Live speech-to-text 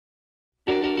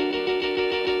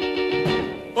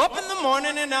Up in the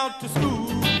morning and out to school.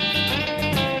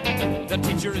 The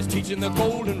teacher is teaching the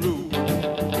golden rule.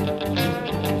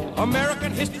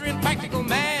 American history and practical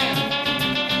math.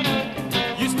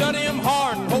 You study them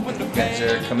hard and hoping to pass. You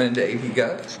guys are coming into AP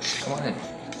Gov? Come on in.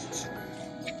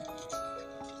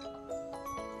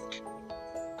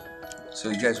 So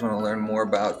you guys want to learn more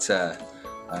about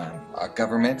our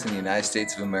government in the United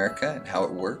States of America and how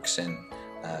it works, and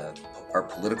our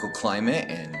political climate,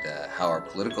 and how our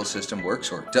political system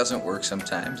works or doesn't work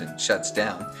sometimes and shuts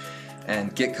down,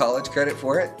 and get college credit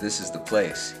for it? This is the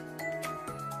place.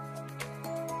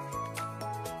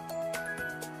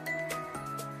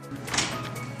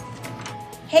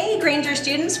 Hey Granger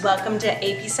students, welcome to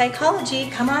AP Psychology.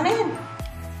 Come on in.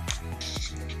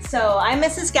 So I'm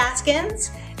Mrs.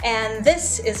 Gaskins and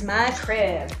this is my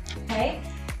crib, okay?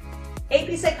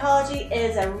 AP Psychology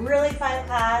is a really fun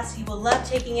class. You will love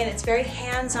taking it. It's very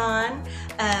hands-on.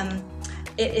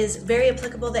 It is very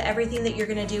applicable to everything that you're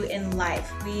going to do in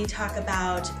life. We talk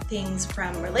about things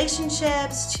from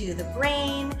relationships to the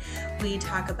brain. We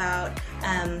talk about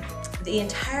the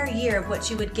entire year of what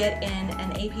you would get in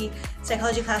an AP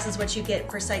Psychology class is what you get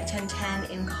for Psych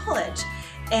 1010 in college.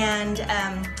 And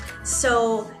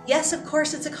so yes, of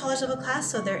course it's a college level class,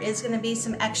 so there is going to be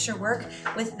some extra work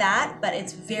with that, but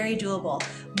it's very doable.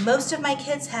 Most of my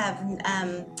kids have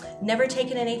never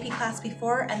taken an AP class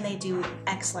before and they do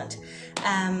excellent.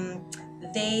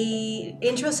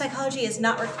 Intro psychology is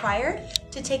not required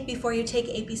to take before you take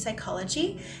AP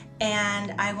Psychology,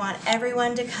 and I want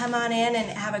everyone to come on in and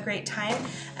have a great time.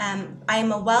 I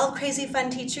am a wild, crazy, fun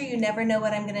teacher. You never know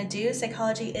what I'm going to do.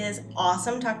 Psychology is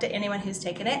awesome. Talk to anyone who's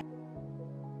taken it.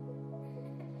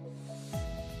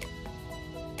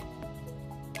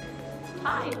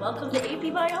 Hi, welcome to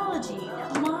AP Biology.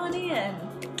 Come on in.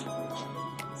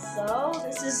 So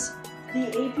this is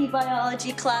the AP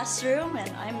Biology classroom, and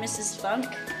I'm Mrs. Funk.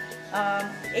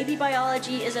 AP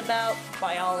Biology is about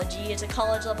biology. It's a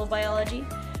college level biology.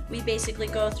 We basically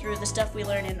go through the stuff we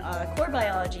learn in core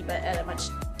biology, but at a much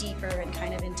deeper and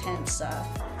kind of intense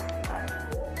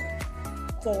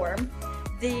form.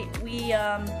 We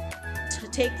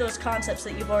take those concepts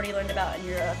that you've already learned about in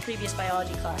your previous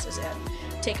biology classes and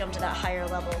take them to that higher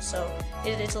level. So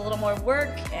it's a little more work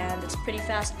and it's pretty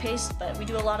fast paced, but we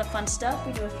do a lot of fun stuff.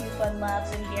 We do a few fun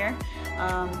labs in here,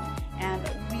 and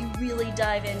we really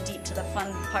dive in deep to the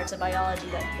fun parts of biology.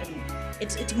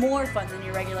 It's more fun than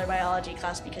your regular biology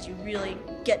class because you really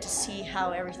get to see how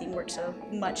everything works at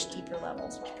a much deeper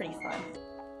levels. It's pretty fun.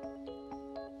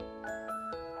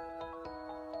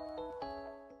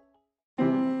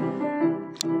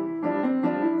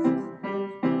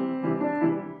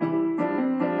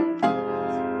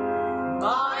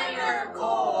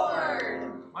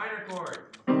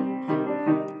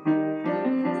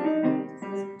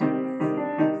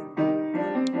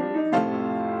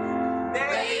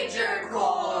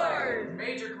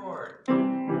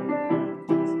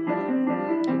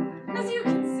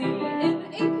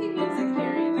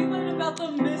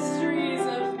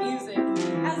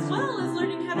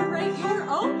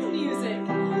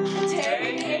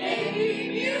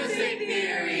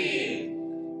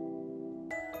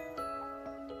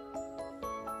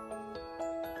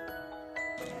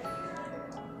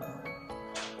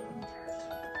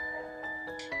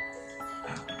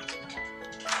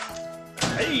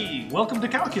 Hey, welcome to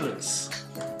calculus.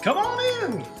 Come on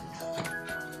in.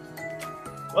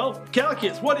 Well,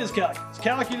 calculus, what is calculus?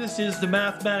 Calculus is the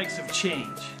mathematics of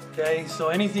change, okay? So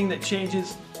anything that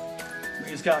changes,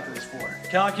 we use calculus for.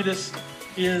 Calculus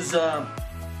is,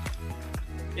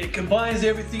 it combines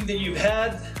everything that you've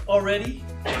had already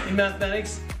in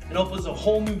mathematics and opens a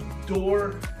whole new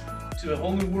door to a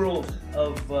whole new world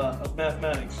of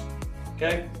mathematics,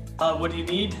 okay? What do you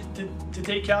need to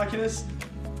take calculus?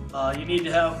 You need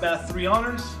to have Math 3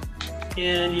 honors,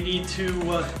 and you need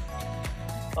to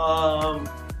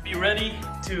be ready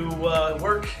to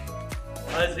work.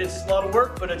 It's a lot of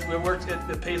work, but it's work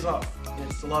that pays off.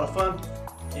 It's a lot of fun,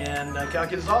 and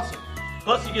calculus is awesome.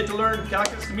 Plus, you get to learn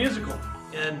calculus the musical,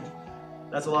 and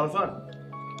that's a lot of fun.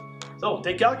 So,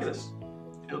 take calculus.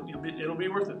 It'll be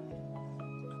worth it.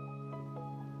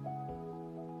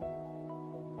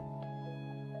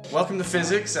 Welcome to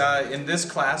physics. In this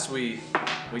class, we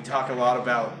talk a lot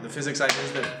about the physics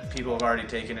ideas that people have already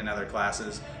taken in other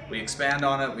classes. We expand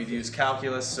on it. We use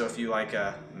calculus, so if you like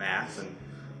math and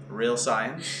real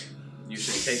science, you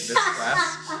should take this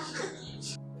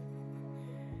class.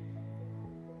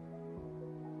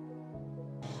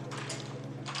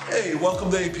 Hey, welcome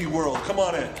to AP World. Come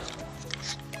on in.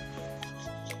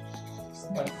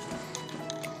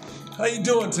 How you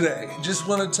doing today? Just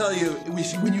want to tell you,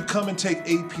 when you come and take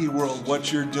AP World,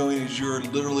 what you're doing is you're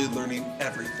literally learning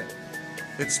everything.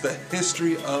 It's the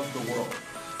history of the world.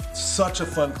 Such a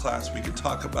fun class. We can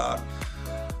talk about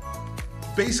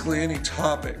basically any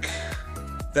topic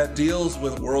that deals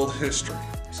with world history.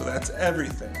 So that's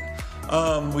everything.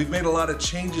 We've made a lot of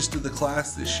changes to the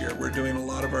class this year. We're doing a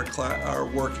lot of our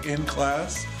work in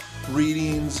class,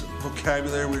 readings,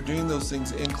 vocabulary. We're doing those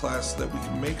things in class so that we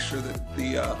can make sure that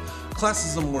the class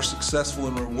is a more successful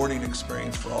and rewarding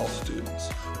experience for all students.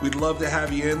 We'd love to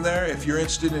have you in there. If you're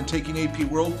interested in taking AP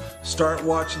World, start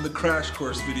watching the Crash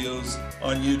Course videos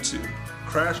on YouTube.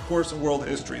 Crash Course in World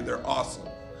History, they're awesome.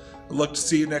 I'd love to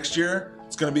see you next year.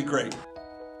 It's going to be great.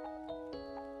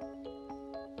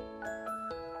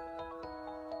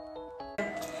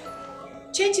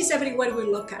 Change is everywhere we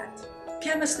look at.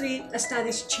 Chemistry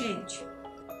studies change.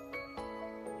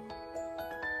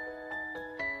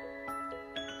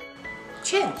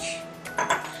 Change.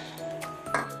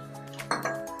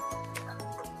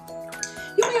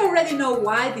 You may already know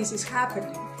why this is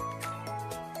happening.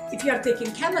 If you are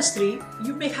taking chemistry,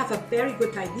 you may have a very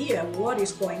good idea what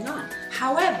is going on.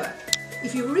 However,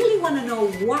 if you really want to know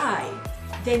why,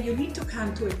 then you need to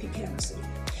come to AP Chemistry.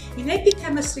 In AP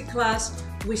Chemistry class,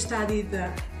 we study the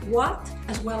what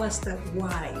as well as the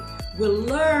why. We'll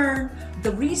learn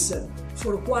the reason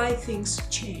for why things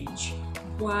change.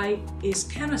 Why is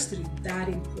chemistry that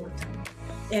important?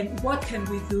 And what can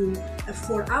we do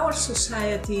for our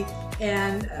society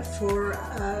and for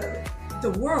the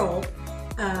world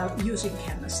using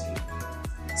chemistry?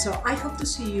 So I hope to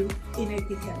see you in AP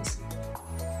Chemistry.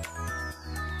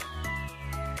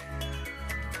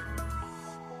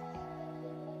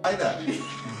 Hi there.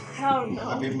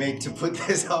 I've been made to put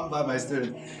this on by my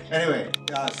student. Anyway,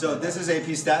 so this is AP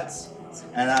Stats,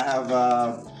 and I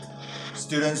have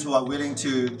students who are willing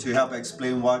to help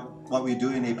explain what we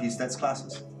do in AP Stats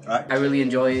classes. Right? I really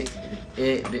enjoy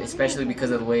it, especially because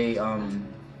of the way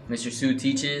Mr. Su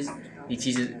teaches. He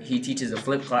teaches a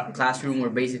flipped classroom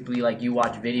where basically like you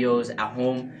watch videos at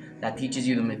home that teaches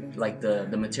you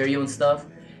the material and stuff,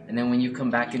 and then when you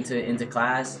come back into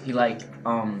class, he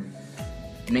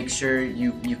make sure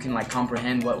you can like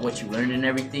comprehend what you learned and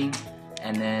everything,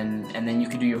 and then you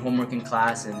can do your homework in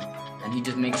class, and he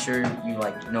just makes sure you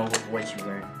like know what you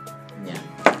learned. Yeah.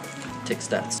 Take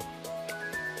stats.